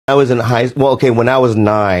I was in well, okay, when I was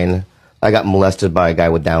 9, I got molested by a guy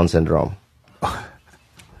with Down syndrome.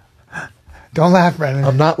 Don't laugh, Brennan.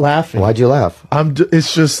 I'm not laughing. Why'd you laugh?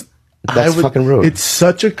 It's just That's fucking rude. It's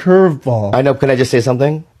such a curveball. I know. Can I just say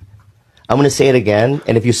something? I'm going to say it again,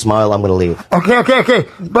 and if you smile, I'm going to leave. Okay.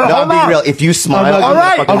 But No, hold be on. real. If you smile, All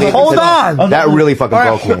right, hold on. That really fucking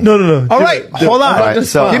broke me. No. All right, hold on. All right,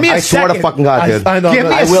 so Give me a I swear to second. fucking God, dude. I know. Give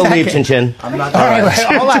me I a will second. leave, Chin Chin. All right,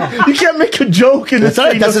 hold on. You can't make a joke and That's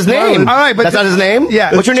not, that's his name. All right, but that's not his name.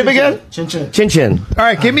 Yeah. What's your name again? Chin Chin. Chin Chin. All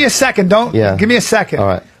right, give me a second. Don't. Yeah. Give me a second. All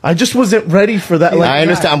right. I just wasn't ready for that. Like, I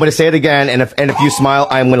understand. I'm going to say it again, and if you smile,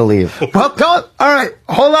 I'm going to leave. Well, don't. All right,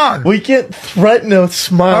 hold on. we can't threaten a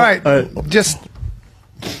smile. All right, just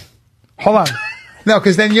hold on. No,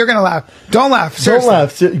 because then you're gonna laugh. Don't laugh. Don't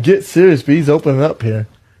Seriously. laugh. Get serious. But he's opening up here.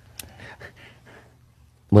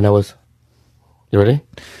 When I was, you ready?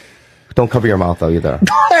 Don't cover your mouth though either.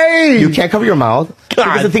 Hey. You can't cover your mouth.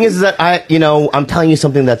 Because the thing is that I'm telling you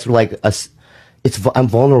something that's like I'm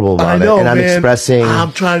vulnerable about I know, it, and I'm man. expressing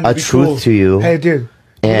I'm trying to a be truth cool. to you. Hey, dude.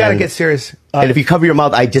 You And- gotta get serious. And if you cover your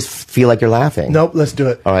mouth, I just feel like you're laughing. Nope. Let's do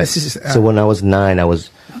it. All right. This is, So when I was 9, I was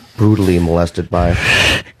brutally molested by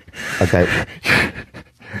a guy.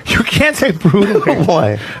 You can't say brutally.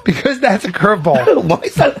 Why? Because that's a curveball. Why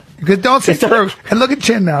is that? Because don't say brutally. And look at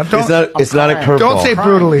Chin now. Don't. It's not a curveball. Don't say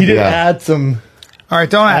brutally. He did Yeah. add some All right,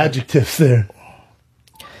 don't add. adjectives there.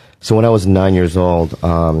 So when I was 9 years old,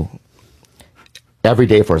 every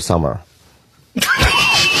day for a summer,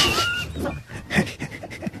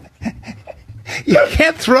 You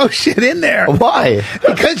can't throw shit in there. why?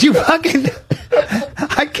 Because you fucking.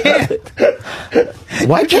 I can't.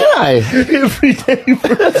 Why can't I? Every day.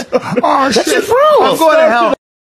 Oh, shit. just rude. I'm going to hell.